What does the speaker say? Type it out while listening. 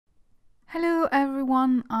Hello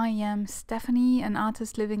everyone, I am Stephanie, an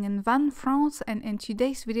artist living in Vannes, France, and in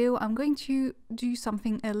today's video I'm going to do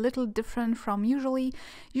something a little different from usually.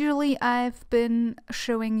 Usually I've been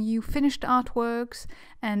showing you finished artworks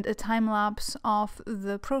and a time-lapse of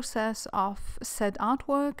the process of said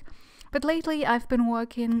artwork, but lately I've been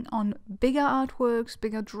working on bigger artworks,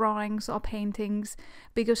 bigger drawings or paintings,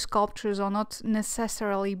 bigger sculptures, or not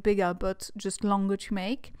necessarily bigger but just longer to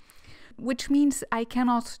make. Which means I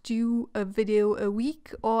cannot do a video a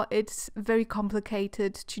week, or it's very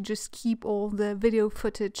complicated to just keep all the video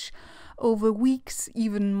footage over weeks,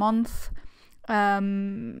 even months,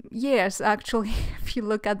 years actually, if you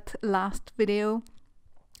look at last video.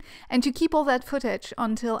 And to keep all that footage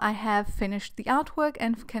until I have finished the artwork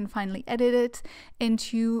and can finally edit it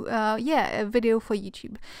into a video for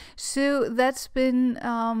YouTube. So that's been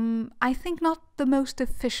I think not the most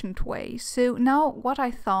efficient way. So now what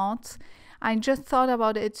I just thought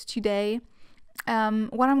about it today.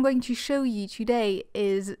 What I'm going to show you today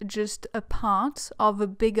is just a part of a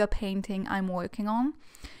bigger painting I'm working on.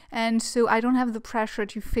 And so I don't have the pressure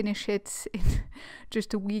to finish it in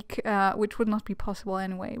just a week, which would not be possible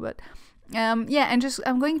anyway. But and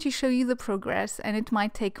I'm going to show you the progress, and it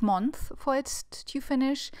might take months for it to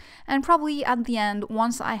finish. And probably at the end,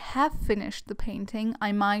 once I have finished the painting,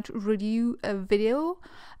 I might review a video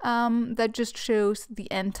that just shows the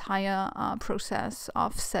entire process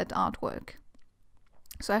of said artwork.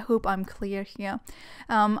 So I hope I'm clear here.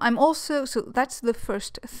 So that's the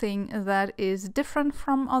first thing that is different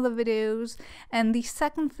from other videos. And the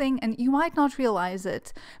second thing, and you might not realize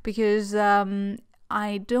it because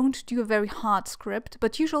I don't do a very hard script,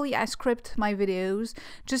 but usually I script my videos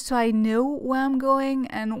just so I know where I'm going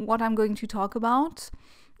and what I'm going to talk about.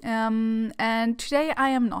 And today I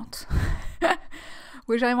am not.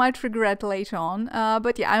 Which I might regret later on,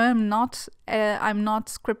 but yeah, I'm not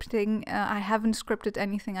scripting. I haven't scripted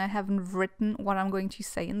anything. I haven't written what I'm going to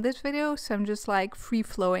say in this video, so I'm just like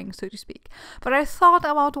free-flowing, so to speak. But I thought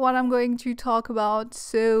about what I'm going to talk about,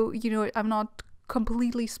 so you know, I'm not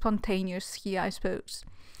completely spontaneous here, I suppose.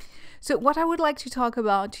 So what I would like to talk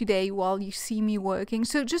about today while you see me working,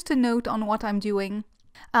 so just a note on what I'm doing.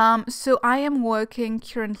 So I am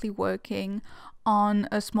currently working on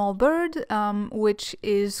a small bird, which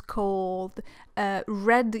is called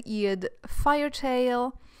red-eared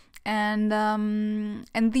Firetail, and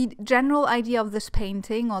the general idea of this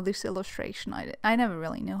painting or this illustration, I never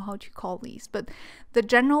really know how to call these, but the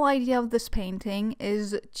general idea of this painting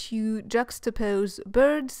is to juxtapose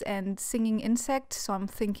birds and singing insects, so I'm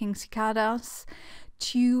thinking cicadas,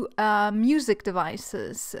 to music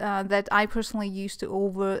devices that I personally used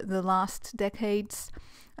over the last decades.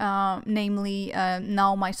 Namely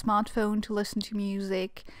now my smartphone to listen to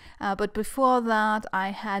music, but before that I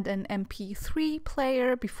had an MP3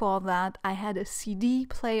 player, before that I had a CD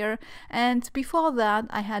player, and before that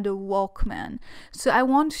I had a Walkman. So I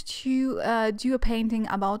want to do a painting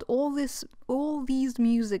about all these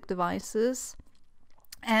music devices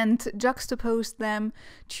and juxtapose them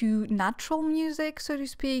to natural music, so to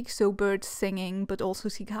speak, so birds singing, but also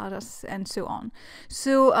cicadas and so on.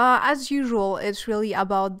 So as usual, it's really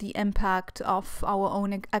about the impact of our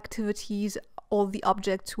own activities, all the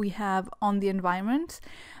objects we have on the environment,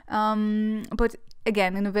 but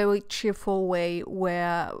again in a very cheerful way,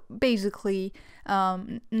 where basically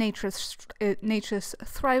nature's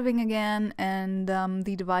thriving again, and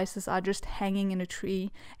the devices are just hanging in a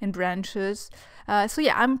tree in branches. So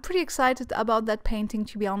yeah, I'm pretty excited about that painting,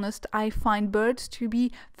 to be honest. I find birds to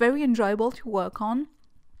be very enjoyable to work on,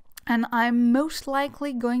 and I'm most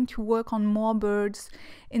likely going to work on more birds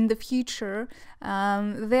in the future.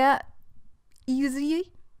 They're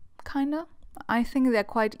easy, kinda. I think they're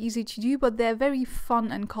quite easy to do, but they're very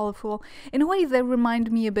fun and colorful. In a way, they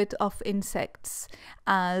remind me a bit of insects,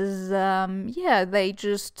 as they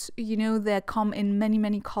just, you know, they come in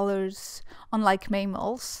many colors, unlike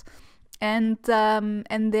mammals, and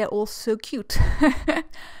they're also cute.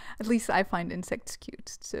 At least I find insects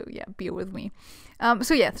cute, so yeah, bear with me.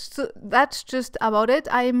 So that's just about it.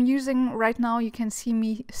 I am using right now, you can see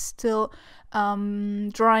me still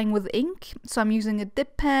drawing with ink, so I'm using a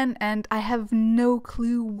dip pen, and I have no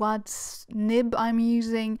clue what nib I'm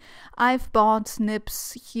using. I've bought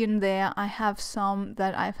nibs here and there. I have some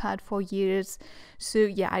that I've had for years, so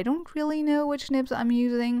yeah, I don't really know which nibs I'm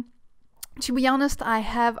using. To be honest, I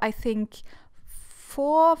have, I think,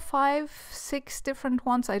 4, 5, 6 different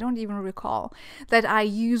ones, I don't even recall, that I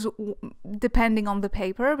use depending on the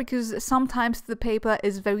paper, because sometimes the paper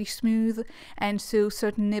is very smooth and so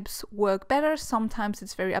certain nibs work better, sometimes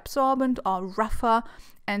it's very absorbent or rougher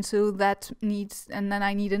and so that needs, and then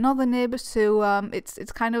I need another nib, so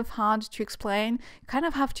it's kind of hard to explain. You kind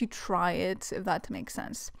of have to try it, if that makes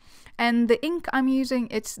sense. And the ink I'm using,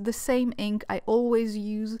 it's the same ink I always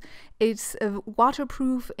use. It's a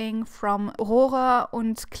waterproof ink from Rohrer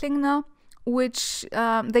Und Klingner, which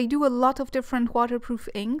they do a lot of different waterproof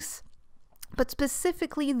inks. But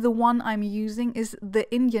specifically the one I'm using is the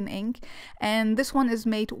Indian ink, and this one is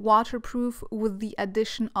made waterproof with the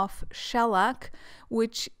addition of shellac,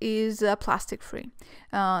 which is plastic free.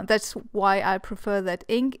 That's why I prefer that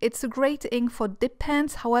ink. It's a great ink for dip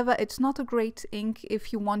pens, however it's not a great ink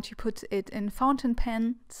if you want to put it in fountain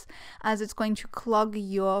pens, as it's going to clog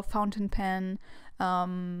your fountain pen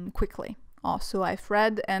quickly. Also, I've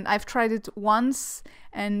read, and I've tried it once,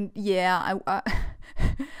 and yeah,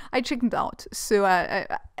 I chickened out. So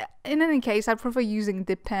in any case, I prefer using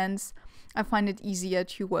dip pens. I find it easier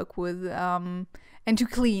to work with and to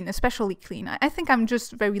clean, especially clean. I think I'm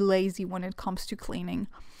just very lazy when it comes to cleaning.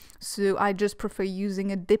 So I just prefer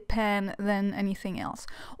using a dip pen than anything else.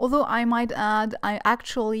 Although I might add, I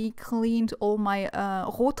actually cleaned all my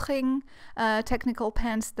Rotring technical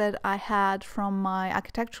pens that I had from my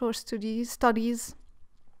architectural studies.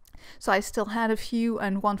 So I still had a few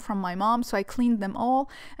and one from my mom, so I cleaned them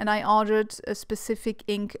all, and I ordered a specific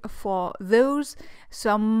ink for those.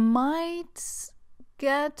 So I might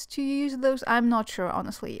get to use those. I'm not sure,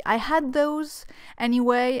 honestly. I had those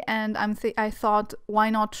anyway, and I thought,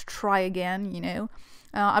 why not try again, you know?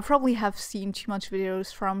 I probably have seen too much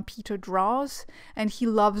videos from Peter Draws, and he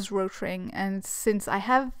loves Rotring, and since I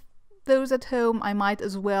have those at home, I might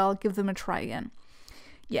as well give them a try again.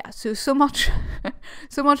 Yeah, so much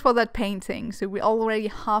for that painting. So we're already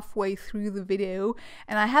halfway through the video,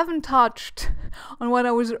 and I haven't touched on what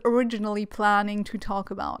I was originally planning to talk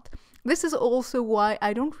about. This is also why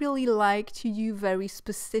I don't really like to do very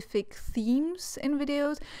specific themes in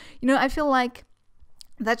videos. You know, I feel like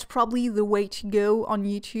that's probably the way to go on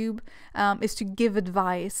YouTube, is to give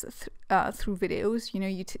advice through videos. You know,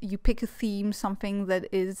 you pick a theme, something that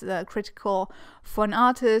is critical for an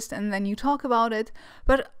artist, and then you talk about it.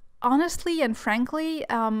 But honestly and frankly,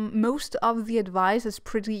 most of the advice is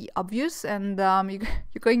pretty obvious, and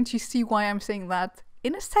you're going to see why I'm saying that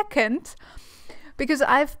in a second. Because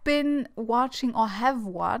I've been watching, or have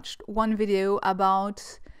watched, one video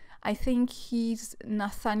about, I think he's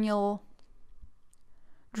Nathaniel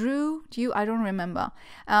Drew, I don't remember,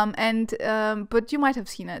 but you might have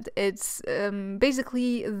seen it. It's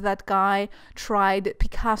basically that guy tried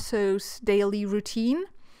Picasso's daily routine,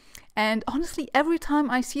 and honestly, every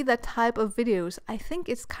time I see that type of videos, I think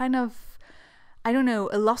it's kind of, I don't know,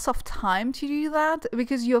 a loss of time to do that,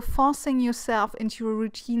 because you're forcing yourself into a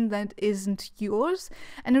routine that isn't yours,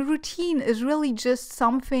 and a routine is really just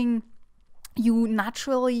something you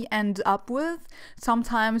naturally end up with.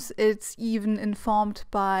 Sometimes it's even informed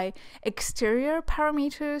by exterior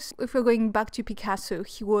parameters. If we're going back to Picasso,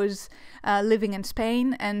 he was living in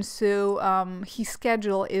Spain, and so his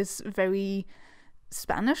schedule is very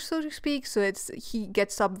Spanish, so to speak. So he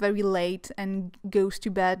gets up very late and goes to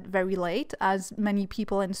bed very late, as many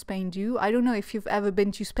people in Spain do. I don't know if you've ever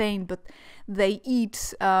been to Spain, but they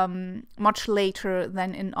eat much later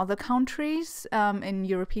than in other countries, in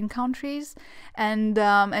European countries, and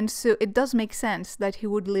so it does make sense that he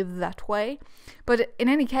would live that way. But in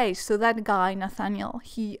any case, so that guy Nathaniel,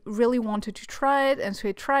 he really wanted to try it, and so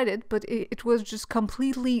he tried it, but it was just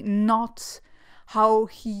completely not how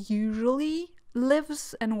he usually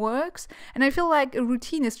lives and works. And I feel like a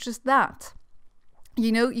routine is just that.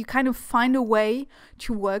 You know, you kind of find a way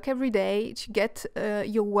to work every day, to get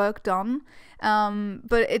your work done,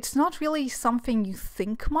 but it's not really something you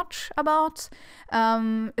think much about.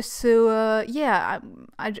 Yeah,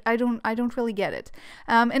 I don't really get it.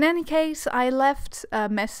 In any case, I left a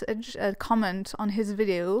message, a comment on his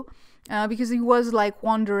video, because he was like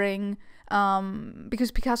wondering,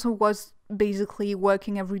 because Picasso was basically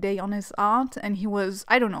working every day on his art, and he was,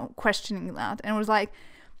 I don't know, questioning that, and was like,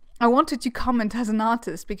 I wanted to comment as an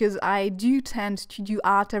artist, because I do tend to do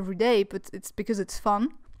art every day, but it's because it's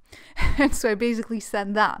fun. And so I basically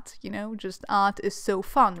said that, you know, just art is so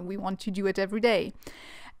fun, we want to do it every day.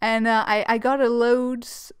 And I got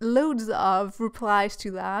loads of replies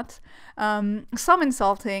to that, some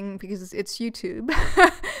insulting, because it's YouTube.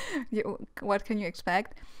 What can you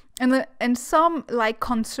expect? And some like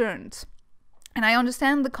concerned. And I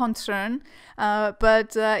understand the concern,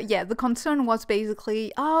 but yeah, the concern was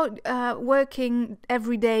basically, working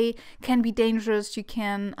every day can be dangerous, you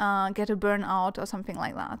can get a burnout or something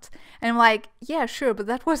like that. And I'm like, yeah, sure, but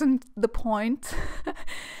that wasn't the point.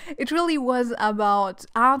 It really was about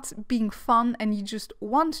art being fun, and you just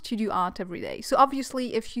want to do art every day. So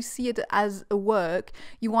obviously, if you see it as a work,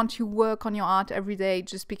 you want to work on your art every day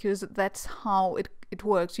just because that's how it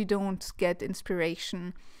works. You don't get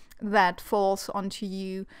inspiration that falls onto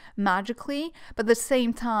you magically, but at the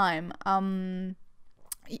same time,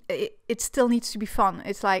 it still needs to be fun.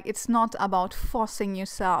 It's like, it's not about forcing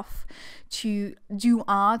yourself to do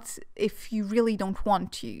art if you really don't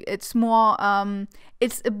want to. It's more,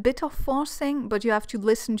 it's a bit of forcing, but you have to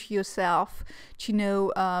listen to yourself to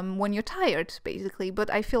know when you're tired, basically. But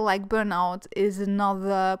I feel like burnout is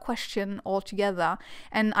another question altogether.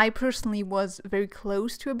 And I personally was very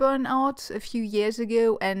close to a burnout a few years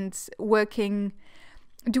ago, and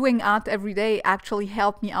doing art every day actually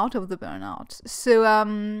helped me out of the burnout. So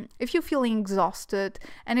if you're feeling exhausted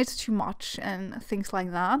and it's too much and things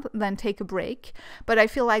like that, then take a break. But I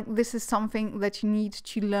feel like this is something that you need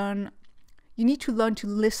to learn. You need to learn to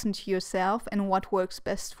listen to yourself and what works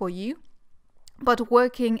best for you. But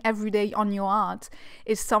working every day on your art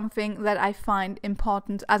is something that I find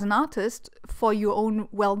important as an artist for your own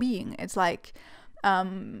well-being. It's like,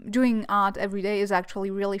 doing art every day is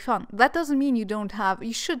actually really fun. That doesn't mean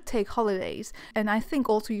you should take holidays. And I think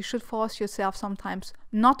also you should force yourself sometimes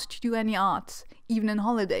not to do any art, even in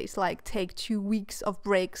holidays, like take 2 weeks of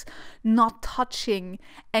breaks, not touching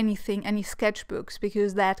anything, any sketchbooks,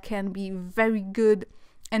 because that can be very good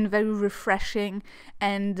and very refreshing,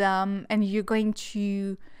 and you're going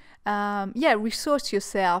to resource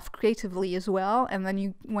yourself creatively as well. And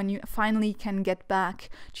then when you finally can get back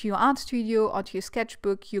to your art studio or to your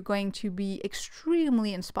sketchbook, you're going to be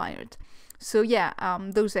extremely inspired. So yeah,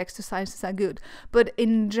 those exercises are good. But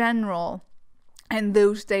in general, and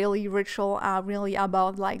those daily rituals are really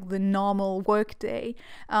about like the normal work day.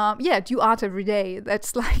 Do art every day.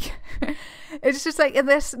 That's like, it's just like,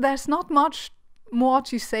 there's not much more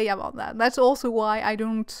to say about that. That's also why I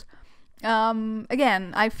don't,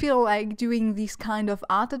 again, I feel like doing these kind of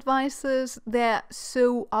art advices, they're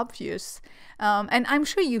so obvious. And I'm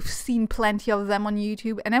sure you've seen plenty of them on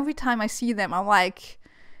YouTube, and every time I see them, I'm like,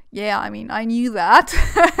 yeah, I mean, I knew that.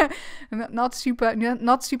 not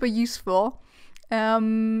super useful.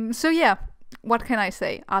 So yeah, what can I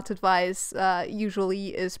say? Art advice usually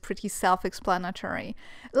is pretty self-explanatory.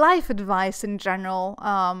 Life advice in general,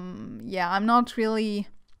 I'm not really...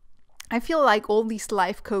 I feel like all these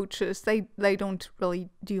life coaches, they don't really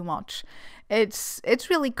do much. It's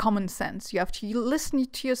really common sense. You have to listen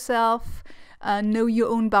to yourself, know your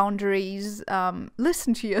own boundaries,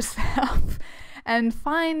 listen to yourself, and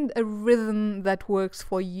find a rhythm that works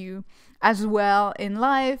for you as well in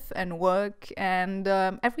life and work and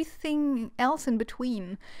everything else in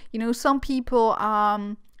between. You know, some people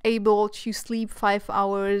are able to sleep 5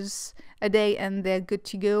 hours a day and they're good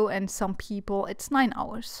to go, and some people it's 9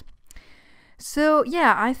 hours. So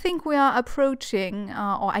yeah, I think we are approaching,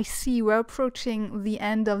 we're approaching the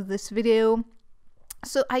end of this video.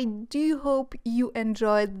 So I do hope you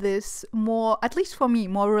enjoyed this more, at least for me,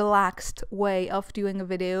 more relaxed way of doing a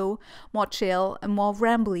video, more chill and more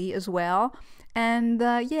rambly as well. And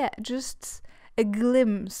just a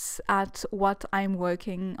glimpse at what I'm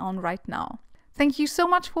working on right now. Thank you so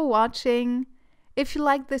much for watching. If you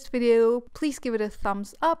liked this video, please give it a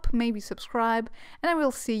thumbs up, maybe subscribe, and I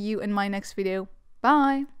will see you in my next video.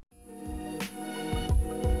 Bye!